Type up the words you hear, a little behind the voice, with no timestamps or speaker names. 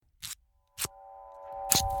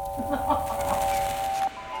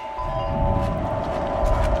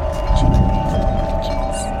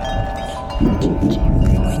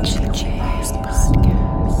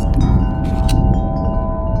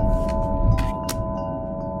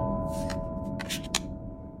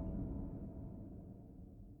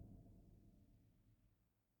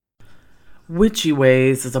Witchy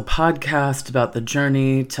Ways is a podcast about the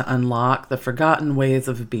journey to unlock the forgotten ways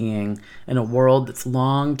of being in a world that's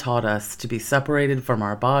long taught us to be separated from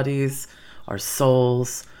our bodies, our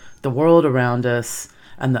souls, the world around us,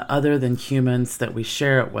 and the other than humans that we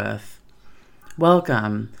share it with.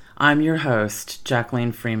 Welcome. I'm your host,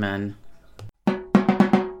 Jacqueline Freeman.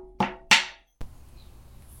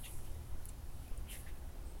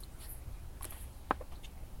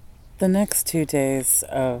 The next 2 days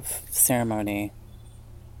of ceremony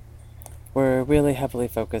were really heavily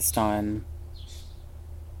focused on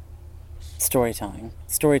storytelling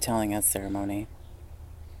as ceremony.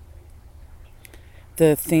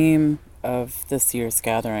 The theme of this year's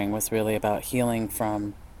gathering was really about healing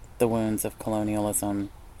from the wounds of colonialism.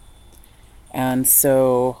 And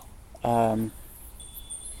so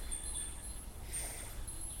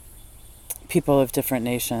people of different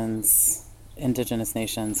nations, indigenous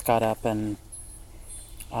nations, got up and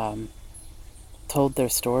told their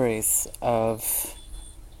stories of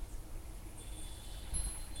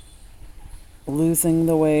losing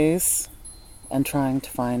the ways and trying to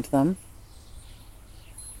find them.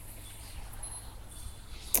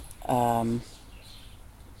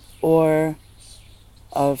 Or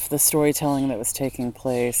of the storytelling that was taking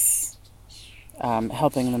place,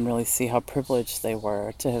 helping them really see how privileged they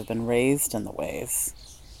were to have been raised in the ways,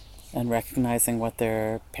 and recognizing what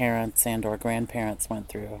their parents and or grandparents went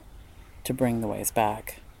through to bring the ways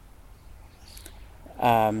back.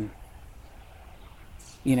 The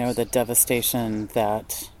devastation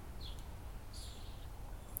that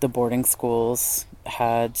the boarding schools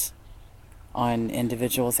had on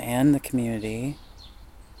individuals and the community,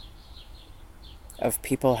 of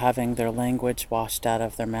people having their language washed out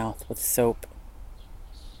of their mouth with soap,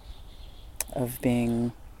 of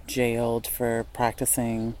being jailed for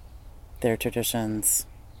practicing their traditions.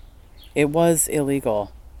 It was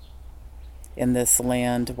illegal in this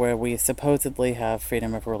land where we supposedly have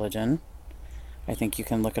freedom of religion. I think you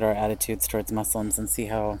can look at our attitudes towards Muslims and see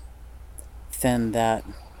how thin that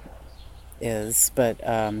is. But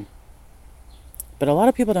a lot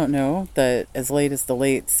of people don't know that as late as the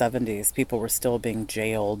late 70s, people were still being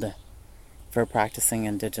jailed for practicing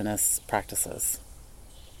indigenous practices.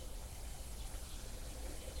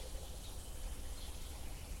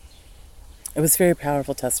 It was very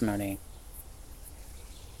powerful testimony.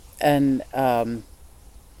 And I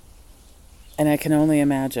can only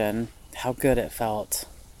imagine how good it felt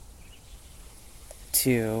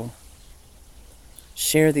to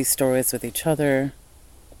share these stories with each other,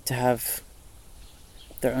 to have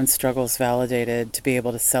their own struggles validated, to be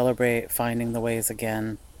able to celebrate finding the ways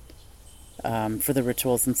again, for the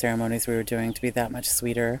rituals and ceremonies we were doing to be that much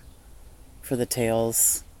sweeter, for the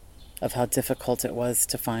tales of how difficult it was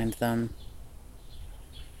to find them.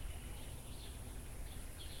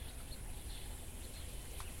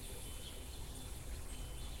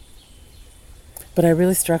 But I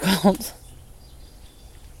really struggled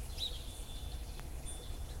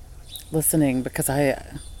listening because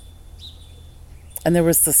and there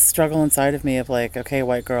was this struggle inside of me of like, okay,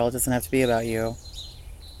 white girl, it doesn't have to be about you.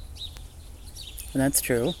 And that's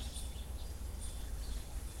true.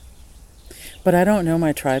 But I don't know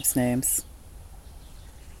my tribe's names.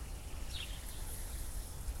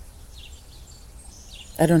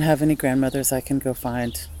 I don't have any grandmothers I can go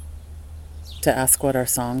find to ask what our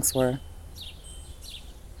songs were,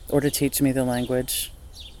 or to teach me the language.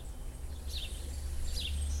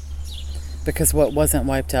 Because what wasn't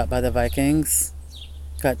wiped out by the Vikings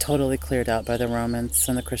got totally cleared out by the Romans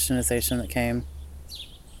and the Christianization that came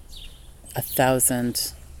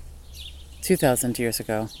 1,000, 2,000 years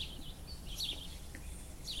ago.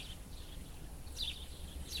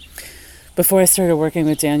 Before I started working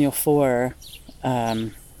with Daniel 4,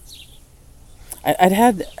 I've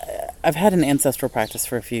had an ancestral practice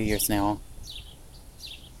for a few years now.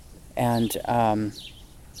 And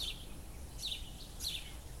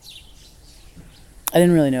I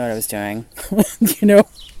didn't really know what I was doing,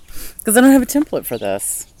 because I don't have a template for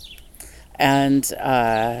this. And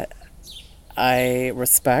I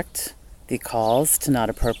respect the calls to not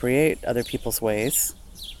appropriate other people's ways.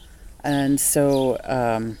 And so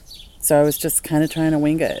I was just kind of trying to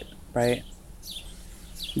wing it, right?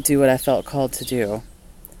 Do what I felt called to do.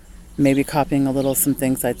 Maybe copying a little some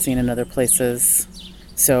things I'd seen in other places.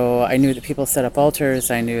 So I knew that people set up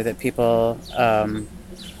altars. I knew that people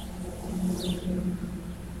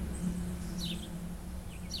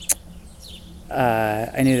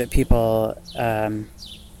I knew that people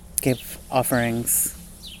gave offerings,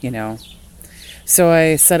 you know. So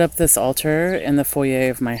I set up this altar in the foyer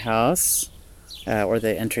of my house, or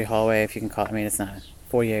the entry hallway, if you can call it. I mean, it's not,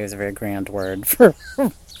 foyer is a very grand word for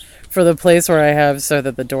the place where I have, so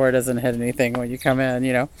that the door doesn't hit anything when you come in,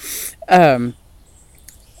 you know. Um,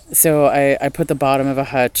 so I put the bottom of a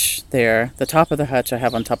hutch there. The top of the hutch I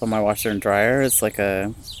have on top of my washer and dryer. It's like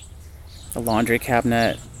a laundry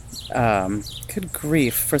cabinet. Good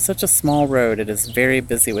grief, for such a small road, it is very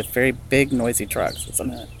busy with very big, noisy trucks,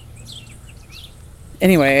 isn't it?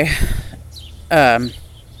 Anyway, um,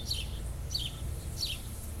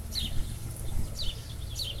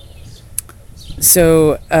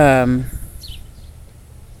 so I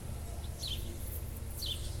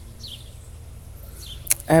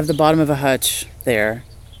have the bottom of a hutch there,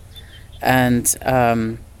 and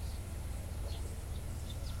I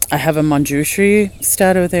have a Manjushri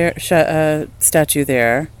statue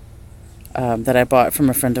there that I bought from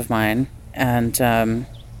a friend of mine, and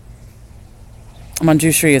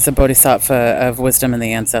Manjushri is a bodhisattva of wisdom and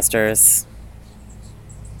the ancestors.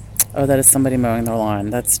 Oh, that is somebody mowing their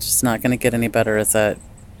lawn. That's just not going to get any better, is it?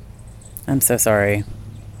 I'm so sorry.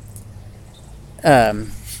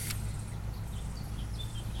 Um,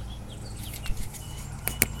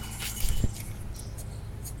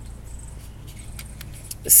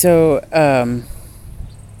 so,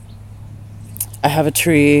 I have a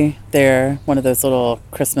tree there, one of those little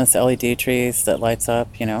Christmas LED trees that lights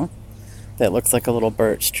up, you know, that looks like a little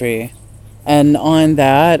birch tree. And on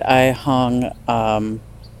that, I hung,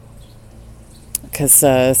 because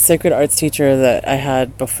a sacred arts teacher that I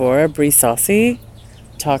had before, Bree Saucy,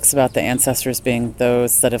 talks about the ancestors being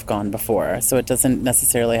those that have gone before. So it doesn't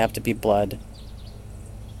necessarily have to be blood.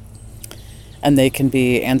 And they can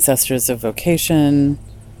be ancestors of vocation,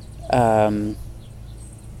 um,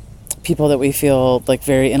 people that we feel like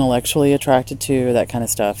very intellectually attracted to, that kind of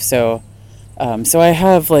stuff. So I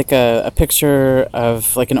have like a picture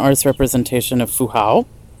of like an artist representation of Fu Hao,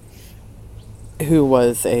 who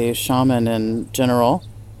was a shaman in general,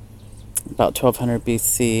 about 1200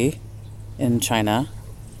 BC in China.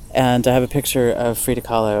 And I have a picture of Frida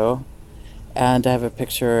Kahlo, and I have a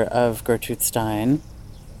picture of Gertrude Stein,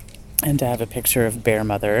 and I have a picture of Bear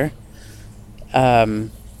Mother.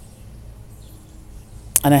 Um,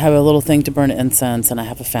 and I have a little thing to burn incense, and I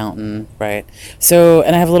have a fountain, right? So,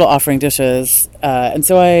 and I have little offering dishes. And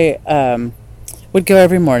so I would go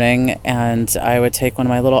every morning, and I would take one of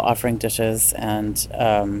my little offering dishes and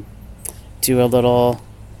do a little,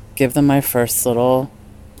 give them my first little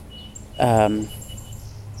um,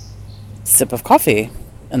 sip of coffee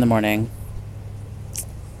in the morning.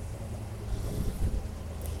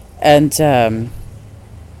 And, oh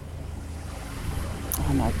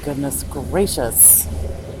my goodness gracious.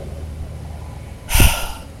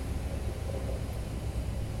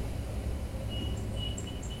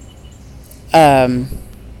 Um,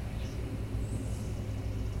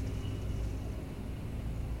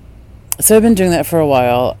 so I've been doing that for a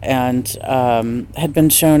while, and had been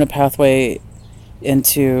shown a pathway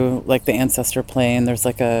into like the ancestor plane. There's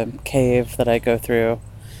like a cave that I go through,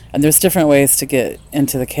 and there's different ways to get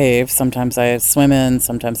into the cave. Sometimes I swim in,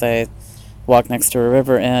 sometimes I walk next to a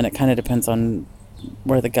river in. It kind of depends on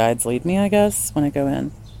where the guides lead me, I guess, when I go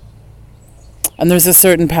in. And there's a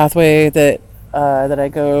certain pathway that I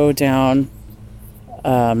go down,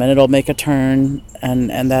 and it'll make a turn,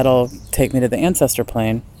 and that'll take me to the ancestor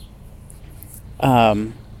plane.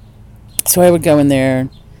 Um, so I would go in there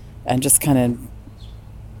and just kind of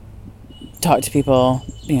talk to people,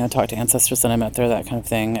 you know, talk to ancestors that I met there, that kind of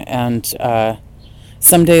thing. And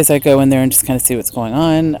some days I go in there and just kind of see what's going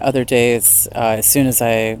on. Other days, as soon as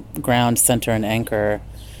I ground, center, and anchor,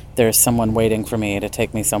 there's someone waiting for me to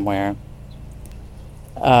take me somewhere.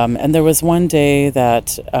 And there was one day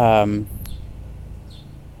that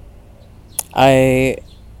I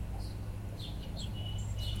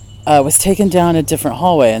was taken down a different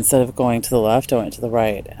hallway. Instead of going to the left, I went to the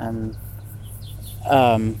right. And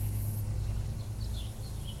um,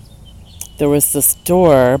 there was this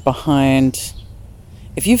door behind.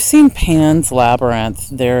 If you've seen Pan's Labyrinth,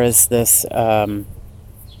 there is this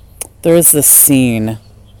scene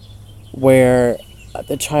where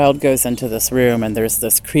the child goes into this room, and there's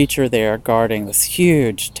this creature there guarding this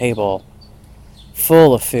huge table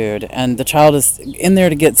full of food, and the child is in there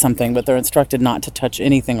to get something, but they're instructed not to touch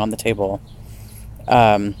anything on the table.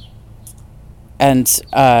 And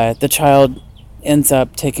the child ends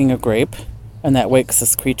up taking a grape, and that wakes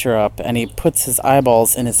this creature up, and he puts his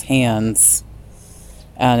eyeballs in his hands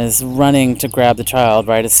and is running to grab the child,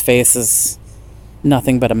 right? His face is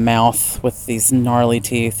nothing but a mouth with these gnarly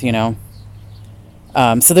teeth, you know.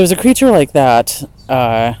 So there's a creature like that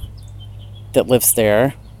that lives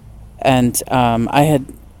there. And I had,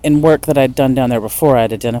 in work that I'd done down there before,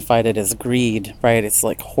 I'd identified it as greed, right? It's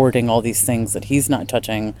like hoarding all these things that he's not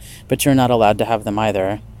touching, but you're not allowed to have them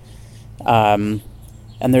either. And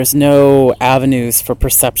there's no avenues for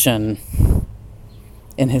perception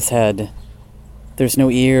in his head. There's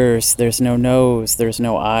no ears, there's no nose, there's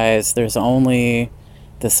no eyes, there's only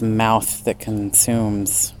this mouth that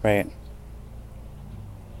consumes, right?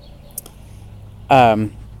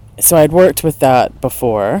 So I'd worked with that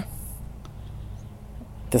before,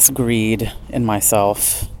 this greed in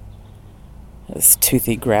myself, this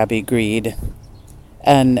toothy, grabby greed.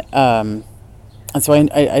 And so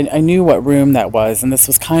I knew what room that was, and this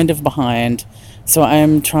was kind of behind. So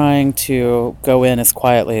I'm trying to go in as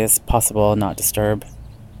quietly as possible and not disturb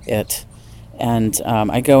it. And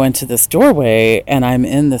I go into this doorway, and I'm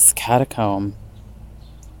in this catacomb.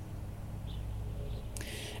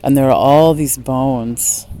 And there are all these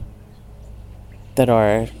bones that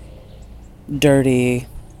are dirty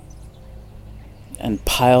and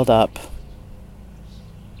piled up.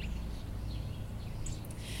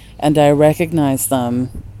 And I recognize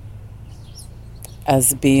them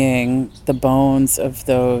as being the bones of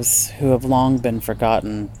those who have long been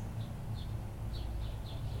forgotten,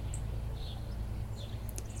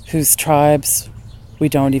 whose tribes we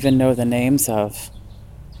don't even know the names of,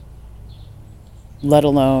 let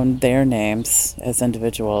alone their names as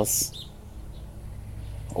individuals,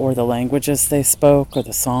 or the languages they spoke, or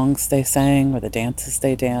the songs they sang, or the dances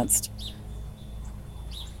they danced.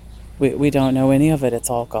 We don't know any of it. It's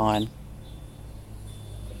all gone.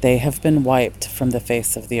 They have been wiped from the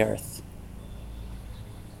face of the earth.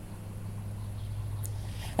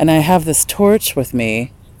 And I have this torch with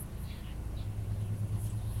me,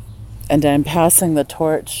 and I'm passing the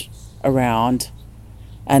torch around,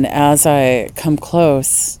 and as I come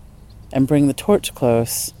close and bring the torch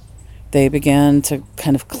close, they begin to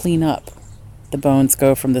kind of clean up. The bones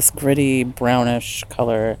go from this gritty brownish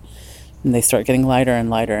color, and they start getting lighter and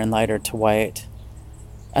lighter and lighter to white.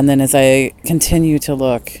 And then as I continue to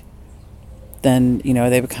look, then, you know,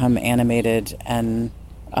 they become animated, and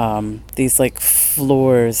these like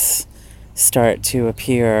floors start to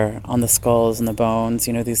appear on the skulls and the bones,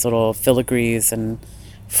 you know, these little filigrees and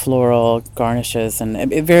floral garnishes, and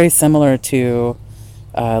very similar to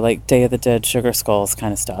like Day of the Dead sugar skulls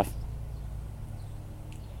kind of stuff.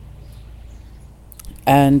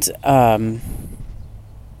 And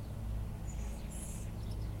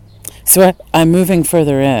so I'm moving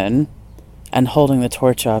further in and holding the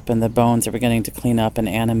torch up, and the bones are beginning to clean up and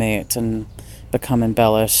animate and become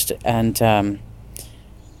embellished. And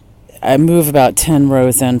I move about 10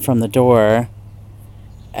 rows in from the door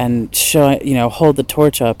and hold the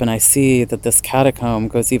torch up, and I see that this catacomb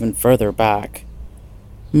goes even further back,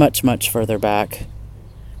 much, much further back.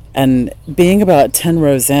 And being about 10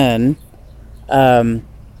 rows in,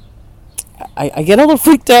 I get a little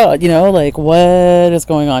freaked out, like, what is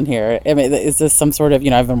going on here? I mean, is this some sort of,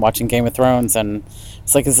 I've been watching Game of Thrones, and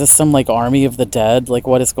it's like, is this some, like, army of the dead? Like,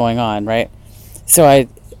 what is going on, right? So I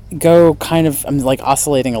go I'm, like,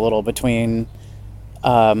 oscillating a little between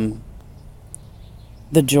the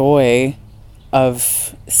joy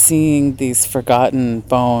of seeing these forgotten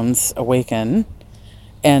bones awaken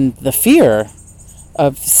and the fear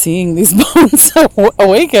of seeing these bones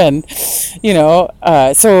awaken, so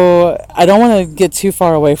I don't want to get too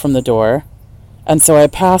far away from the door, and so I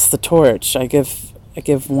pass the torch. I give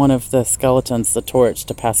one of the skeletons the torch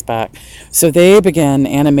to pass back, so they begin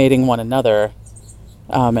animating one another,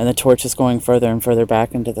 and the torch is going further and further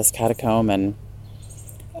back into this catacomb, and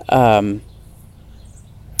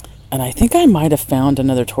I think I might have found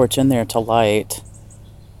another torch in there to light,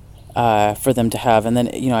 for them to have, and then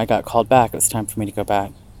I got called back. It was time for me to go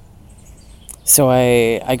back, so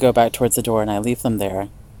I go back towards the door and I leave them there.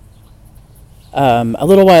 A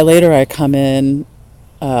little while later, I come in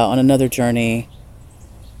on another journey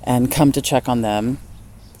and come to check on them,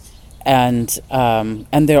 and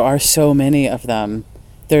there are so many of them.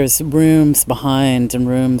 There's rooms behind and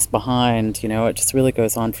rooms behind. It just really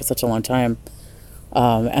goes on for such a long time,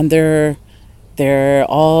 and they're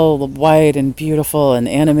all white and beautiful and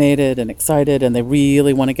animated and excited, and they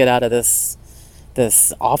really want to get out of this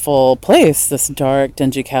awful place, this dark,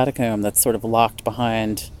 dingy catacomb that's sort of locked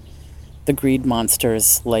behind the greed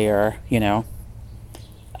monster's lair,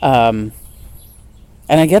 And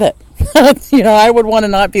I get it. I would want to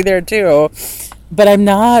not be there too, but I'm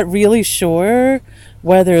not really sure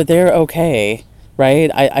whether they're okay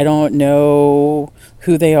right? I don't know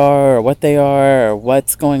who they are or what they are or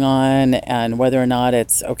what's going on and whether or not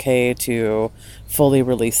it's okay to fully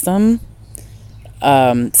release them.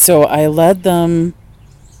 So I led them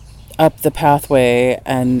up the pathway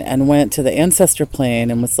and went to the ancestor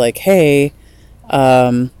plane and was like, hey,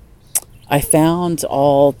 um, I found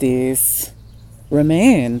all these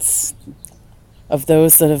remains of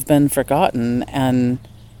those that have been forgotten. And,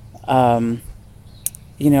 um,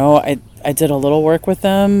 I did a little work with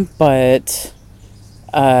them, but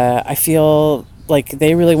I feel like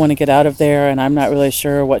they really want to get out of there, and I'm not really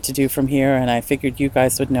sure what to do from here. And I figured you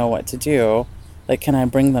guys would know what to do. Like, can I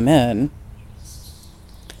bring them in?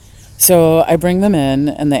 So I bring them in,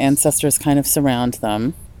 and the ancestors kind of surround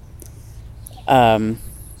them. Um,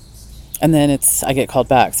 and then I get called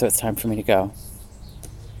back, so it's time for me to go.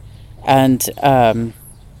 And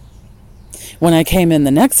when I came in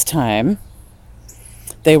the next time,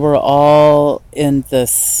 they were all in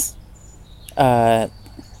this. They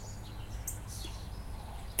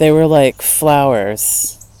were like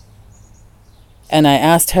flowers. And I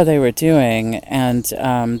asked how they were doing, and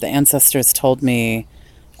the ancestors told me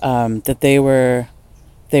that they were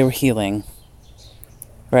healing,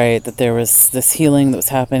 right? That there was this healing that was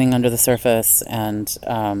happening under the surface, and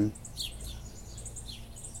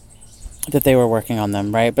that they were working on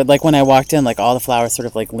them, right? But like when I walked in, like all the flowers sort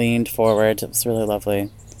of like leaned forward. It was really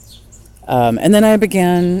lovely. And then I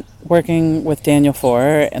began working with Daniel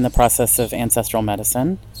Four in the process of ancestral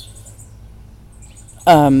medicine.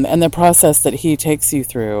 And the process that he takes you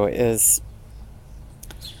through is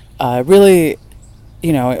really,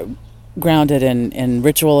 grounded in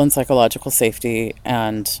ritual and psychological safety,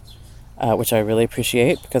 and which I really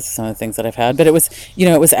appreciate because of some of the things that I've had. But it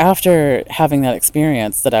was after having that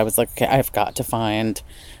experience that I was like, okay, I've got to find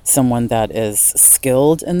someone that is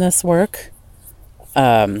skilled in this work,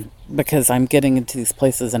 because I'm getting into these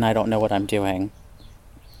places and I don't know what I'm doing.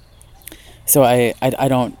 So I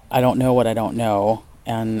don't know what I don't know,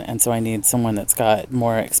 and so I need someone that's got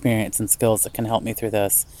more experience and skills that can help me through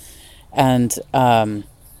this. And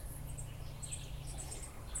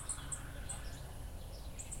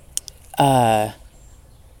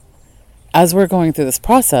as we're going through this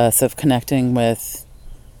process of connecting with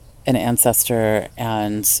an ancestor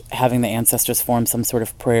and having the ancestors form some sort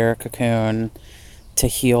of prayer cocoon to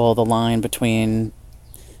heal the line between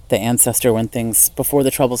the ancestor when things before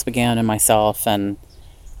the troubles began and myself, and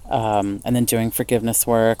then doing forgiveness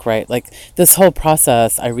work, right? Like this whole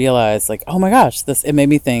process, I realized, like, oh my gosh, it made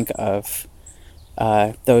me think of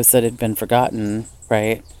those that had been forgotten,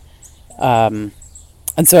 right?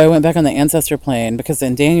 And so I went back on the ancestor plane because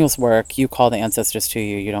in Daniel's work, you call the ancestors to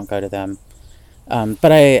you, you don't go to them.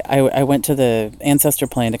 But I went to the ancestor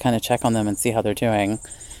plane to kind of check on them and see how they're doing.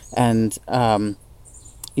 And, and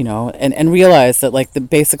realized that like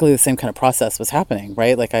basically the same kind of process was happening,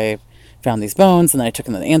 right? Like I found these bones and then I took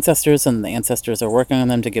them to the ancestors and the ancestors are working on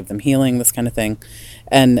them to give them healing, this kind of thing.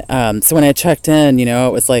 And so when I checked in,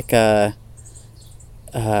 it was like a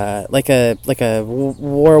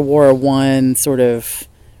World War One sort of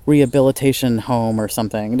rehabilitation home or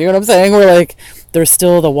something. Do you know what I'm saying? Where like they're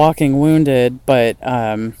still the walking wounded, but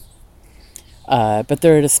they're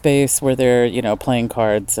at a space where they're playing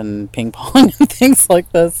cards and ping pong and things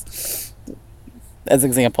like this as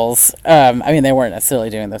examples. I mean, they weren't necessarily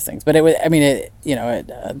doing those things, but it was. I mean,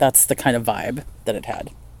 that's the kind of vibe that it had.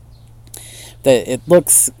 That it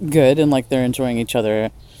looks good and like they're enjoying each other,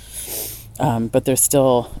 but they're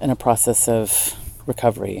still in a process of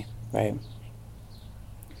recovery, right?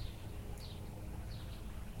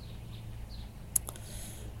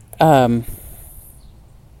 Um,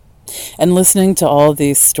 and listening to all of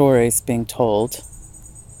these stories being told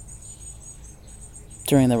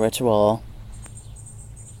during the ritual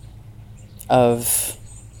of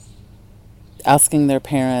asking their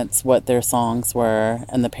parents what their songs were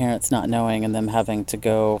and the parents not knowing and them having to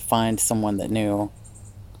go find someone that knew,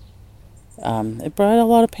 it brought a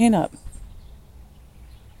lot of pain up.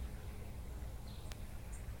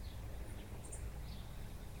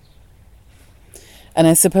 And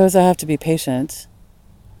I suppose I have to be patient.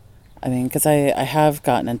 I mean, because I have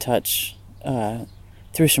gotten in touch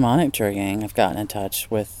through shamanic journeying. I've gotten in touch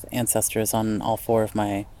with ancestors on all four of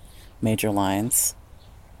my major lines.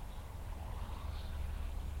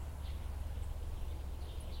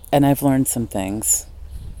 And I've learned some things.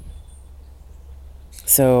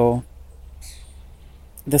 So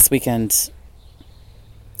this weekend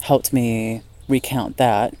helped me recount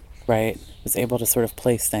that, right? Was able to sort of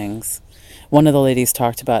place things. One of the ladies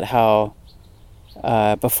talked about how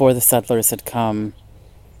before the settlers had come,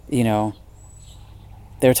 they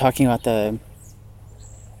were talking about the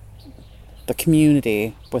the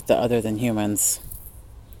community with the other than humans,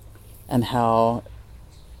 and how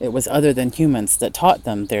it was other than humans that taught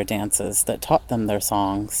them their dances, that taught them their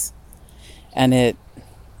songs. And it,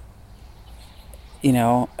 you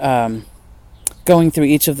know, going through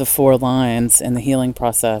each of the 4 lines in the healing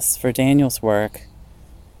process for Daniel's work,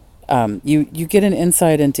 you get an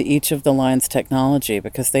insight into each of the lines' technology,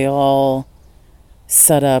 because they all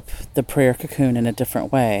set up the prayer cocoon in a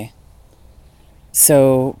different way.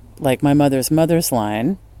 So, like my mother's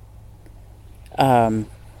line, the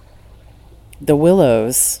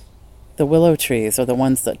willow trees are the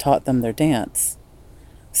ones that taught them their dance.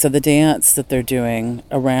 So the dance that they're doing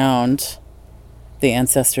around the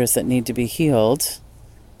ancestors that need to be healed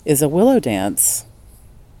is a willow dance.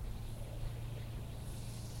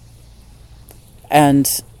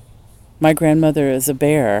 And my grandmother is a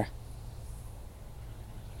bear.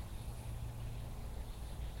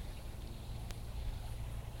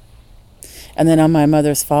 And then on my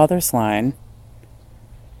mother's father's line,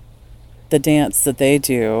 the dance that they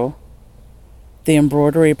do, the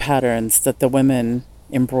embroidery patterns that the women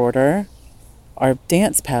embroider are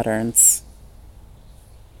dance patterns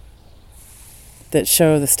that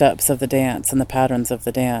show the steps of the dance and the patterns of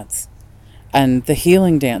the dance. And the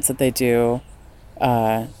healing dance that they do,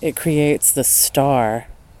 it creates the star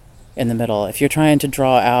in the middle. If you're trying to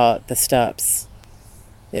draw out the steps,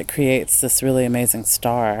 it creates this really amazing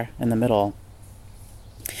star in the middle.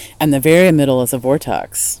 And the very middle is a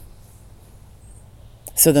vortex.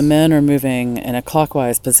 So the men are moving in a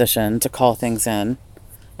clockwise position to call things in,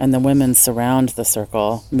 and the women surround the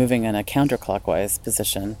circle, moving in a counterclockwise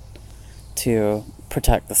position to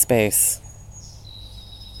protect the space.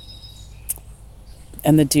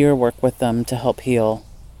 And the deer work with them to help heal.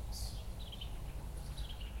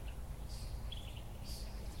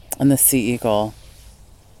 And the sea eagle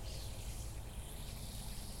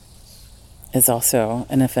is also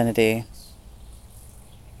an affinity.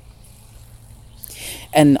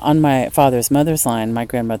 And on my father's mother's line, my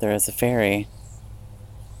grandmother is a fairy.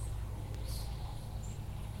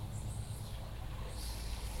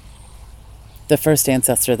 The first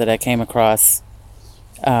ancestor that I came across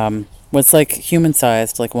was like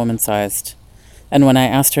human-sized, like woman-sized. And when I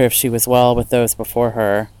asked her if she was well with those before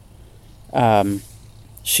her,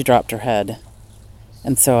 she dropped her head.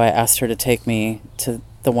 And so I asked her to take me to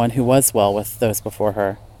the one who was well with those before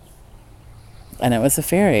her. And it was a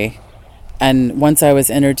fairy. And once I was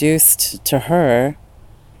introduced to her,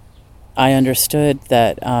 I understood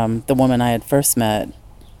that the woman I had first met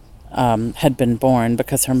had been born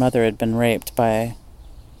because her mother had been raped by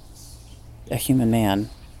a human man.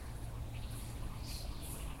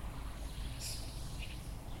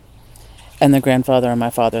 And the grandfather on my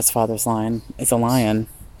father's line is a lion,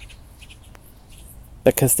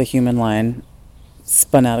 because the human line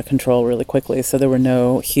spun out of control really quickly, so there were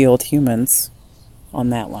no healed humans on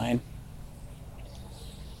that line.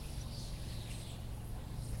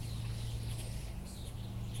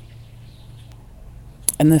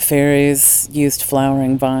 And the fairies used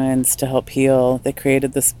flowering vines to help heal. They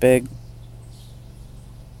created this big,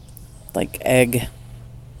 like, egg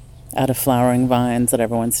out of flowering vines that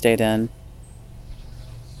everyone stayed in.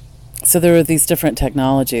 So there were these different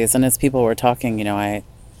technologies, and as people were talking, you know,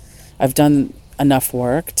 I've done enough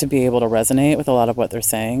work to be able to resonate with a lot of what they're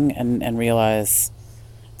saying and realize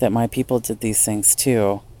that my people did these things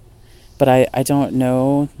too. But I don't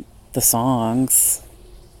know the songs.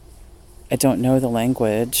 I don't know the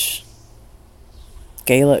language.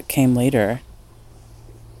 Gaelic came later.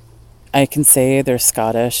 I can say they're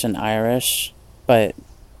Scottish and Irish, but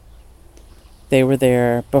they were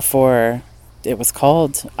there before it was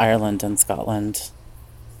called Ireland and Scotland.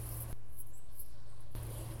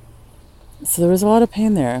 So there was a lot of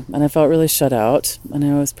pain there, and I felt really shut out, and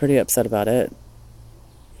I was pretty upset about it.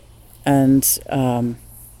 And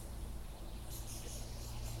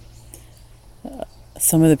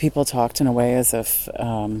some of the people talked in a way as if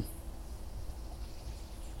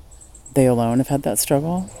they alone have had that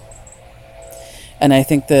struggle. And I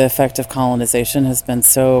think the effect of colonization has been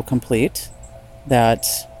so complete that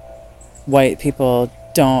white people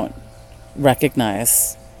don't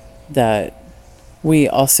recognize that we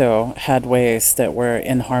also had ways that were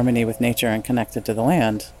in harmony with nature and connected to the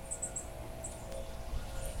land.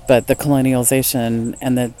 But the colonialization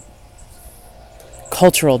and the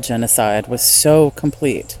cultural genocide was so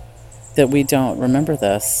complete that we don't remember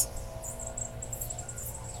this.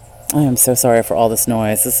 I am so sorry for all this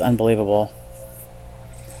noise. This is unbelievable.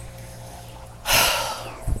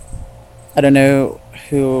 I don't know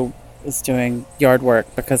who is doing yard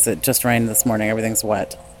work because it just rained this morning. Everything's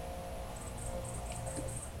wet.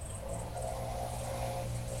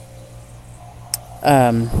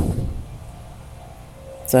 Um,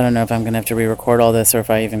 so I don't know if I'm going to have to re-record all this or if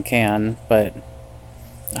I even can, but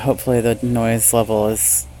hopefully the noise level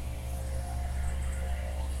is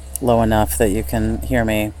low enough that you can hear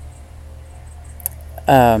me.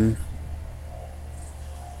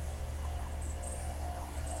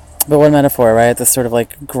 But what metaphor, right? This sort of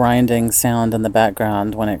like grinding sound in the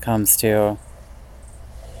background when it comes to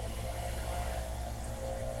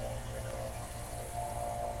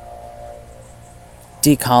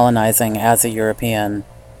decolonizing as a European.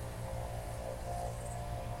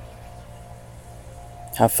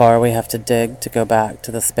 How far we have to dig to go back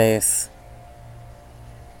to the space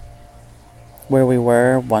where we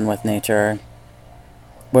were one with nature,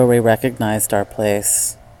 where we recognized our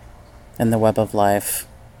place in the web of life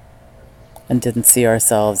and didn't see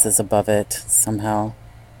ourselves as above it somehow.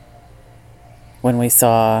 When we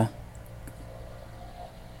saw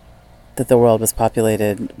that the world was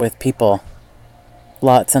populated with people,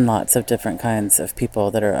 lots and lots of different kinds of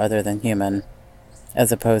people that are other than human,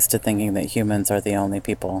 as opposed to thinking that humans are the only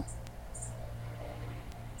people.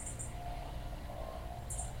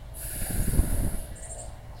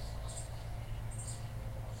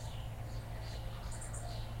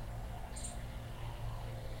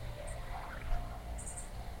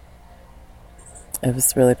 It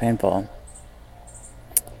was really painful.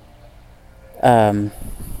 And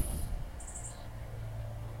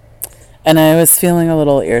I was feeling a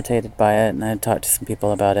little irritated by it, and I talked to some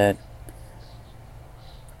people about it.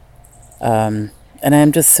 And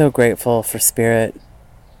I'm just so grateful for Spirit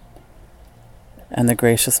and the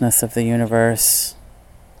graciousness of the universe.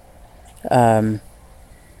 Was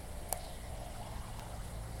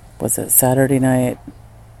it Saturday night?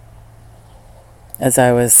 As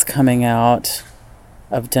I was coming out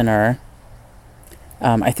of dinner,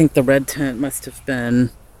 I think the red tent must have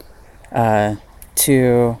been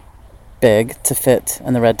too big to fit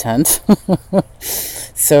in the red tent.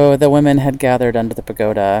 So the women had gathered under the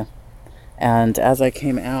pagoda, and as I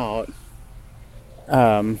came out,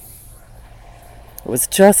 it was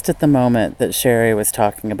just at the moment that Sherry was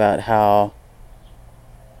talking about how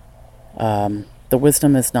the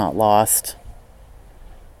wisdom is not lost,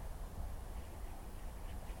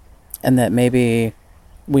 and that maybe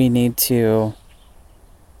we need to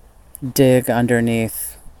dig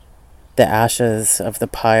underneath the ashes of the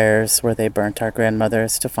pyres where they burnt our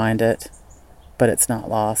grandmothers to find it, but it's not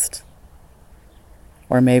lost.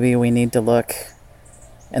 Or maybe we need to look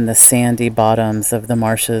in the sandy bottoms of the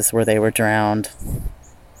marshes where they were drowned,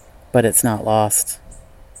 but it's not lost.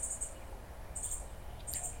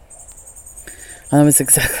 And that was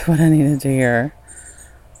exactly what I needed to hear.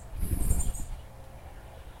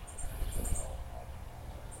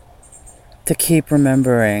 To keep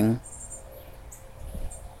remembering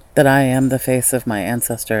that I am the face of my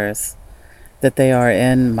ancestors, that they are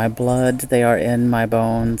in my blood, they are in my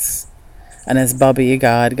bones. And as Baba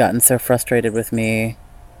Yaga had gotten so frustrated with me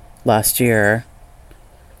last year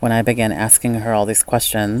when I began asking her all these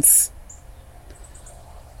questions,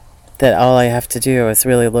 that all I have to do is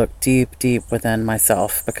really look deep, deep within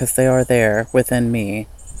myself, because they are there within me.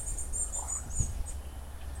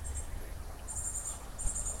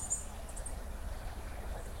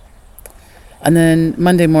 And then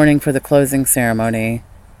Monday morning for the closing ceremony,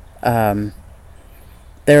 they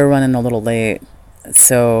were running a little late,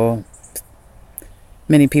 so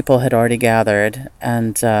many people had already gathered,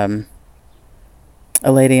 and a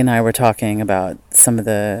lady and I were talking about some of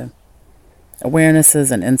the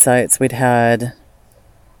awarenesses and insights we'd had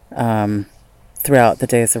throughout the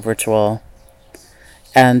days of ritual.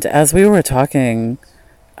 And as we were talking,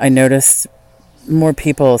 I noticed more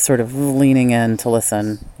people sort of leaning in to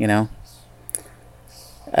listen,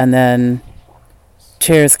 And then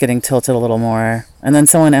chairs getting tilted a little more. And then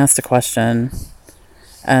someone asked a question.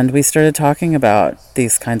 And we started talking about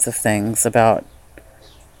these kinds of things, about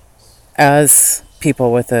as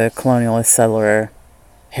people with a colonialist settler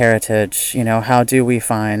heritage, how do we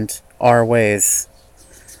find our ways,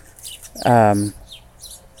 that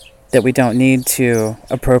we don't need to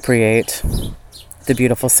appropriate the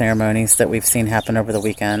beautiful ceremonies that we've seen happen over the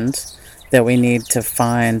weekend, that we need to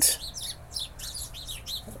find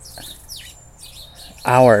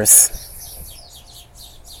ours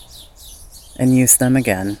and use them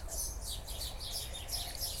again.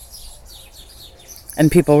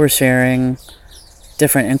 And people were sharing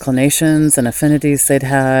different inclinations and affinities they'd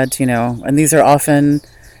had, and these are often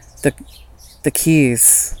the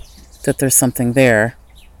keys that there's something there.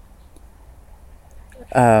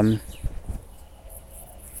 And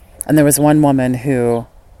there was one woman who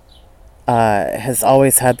has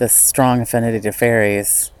always had this strong affinity to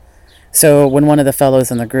fairies, So when one of the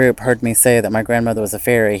fellows in the group heard me say that my grandmother was a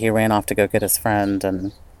fairy, he ran off to go get his friend,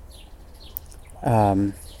 and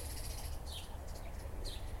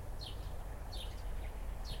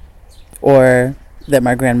or that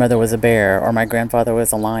my grandmother was a bear or my grandfather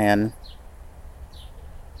was a lion.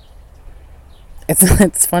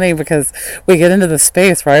 It's funny because we get into the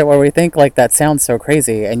space, right, where we think like that sounds so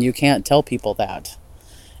crazy and you can't tell people that.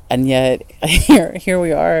 And yet here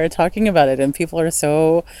we are talking about it, and people are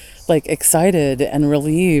so like excited and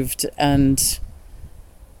relieved and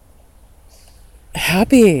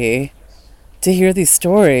happy to hear these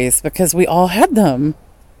stories because we all had them,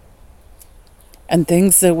 and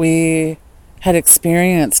things that we had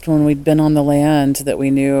experienced when we'd been on the land that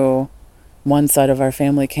we knew one side of our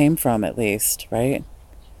family came from, at least, right?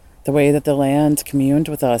 The way that the land communed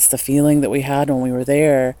with us, the feeling that we had when we were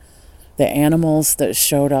there, the animals that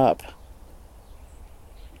showed up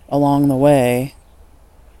along the way.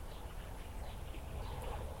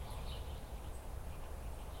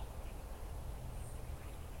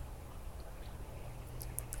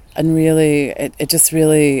 And really, it just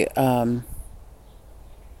really,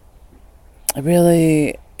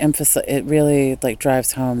 it really like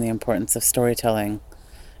drives home the importance of storytelling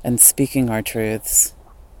and speaking our truths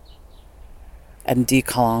and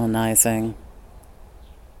decolonizing.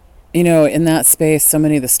 You know, in that space, so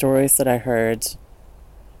many of the stories that I heard,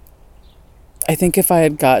 I think if I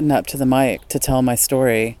had gotten up to the mic to tell my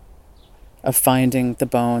story of finding the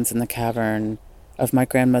bones in the cavern, of my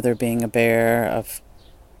grandmother being a bear, of,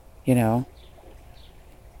 you know,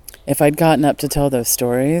 if I'd gotten up to tell those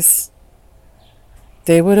stories,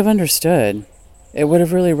 they would have understood. It would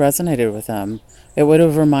have really resonated with them. It would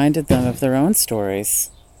have reminded them of their own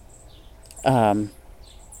stories.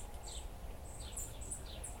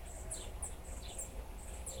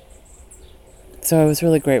 So I was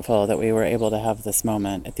really grateful that we were able to have this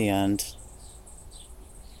moment at the end,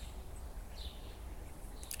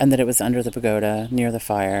 and that it was under the pagoda near the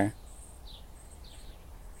fire,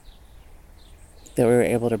 that we were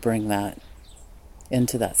able to bring that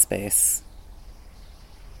into that space.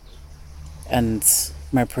 And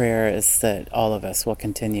my prayer is that all of us will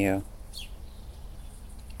continue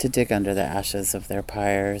to dig under the ashes of their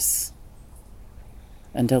pyres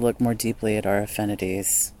and to look more deeply at our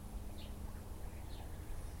affinities.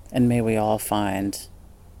 And may we all find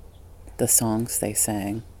the songs they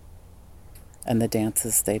sang and the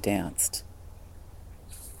dances they danced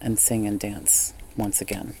and sing and dance once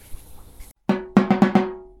again.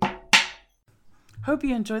 Hope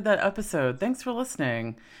you enjoyed that episode. Thanks for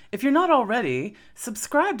listening. If you're not already,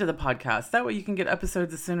 subscribe to the podcast. That way you can get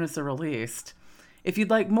episodes as soon as they're released. If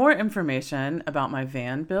you'd like more information about my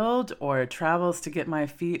van build or travels to get my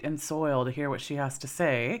feet in soil to hear what she has to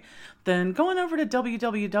say, then go on over to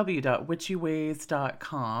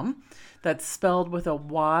www.witchyways.com. That's spelled with a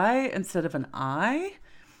Y instead of an I.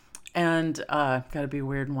 And gotta be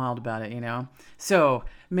weird and wild about it, you know? So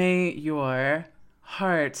may your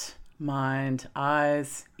heart, mind,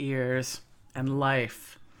 eyes, ears, and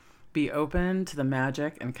life be open to the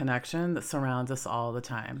magic and connection that surrounds us all the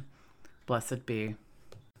time. Blessed be.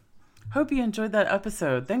 Hope you enjoyed that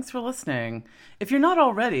episode. Thanks for listening. If you're not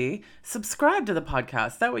already, subscribe to the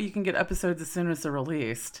podcast. That way you can get episodes as soon as they're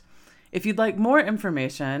released. If you'd like more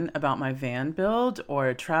information about my van build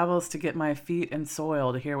or travels to get my feet in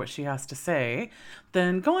soil to hear what she has to say,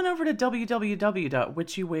 then go on over to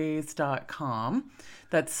www.witchyways.com.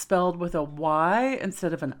 That's spelled with a Y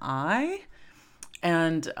instead of an I.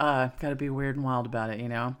 And gotta be weird and wild about it, you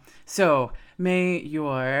know? So may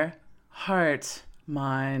your heart,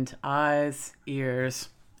 mind, eyes, ears,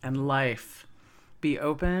 and life be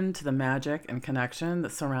open to the magic and connection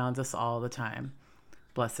that surrounds us all the time.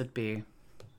 Blessed be.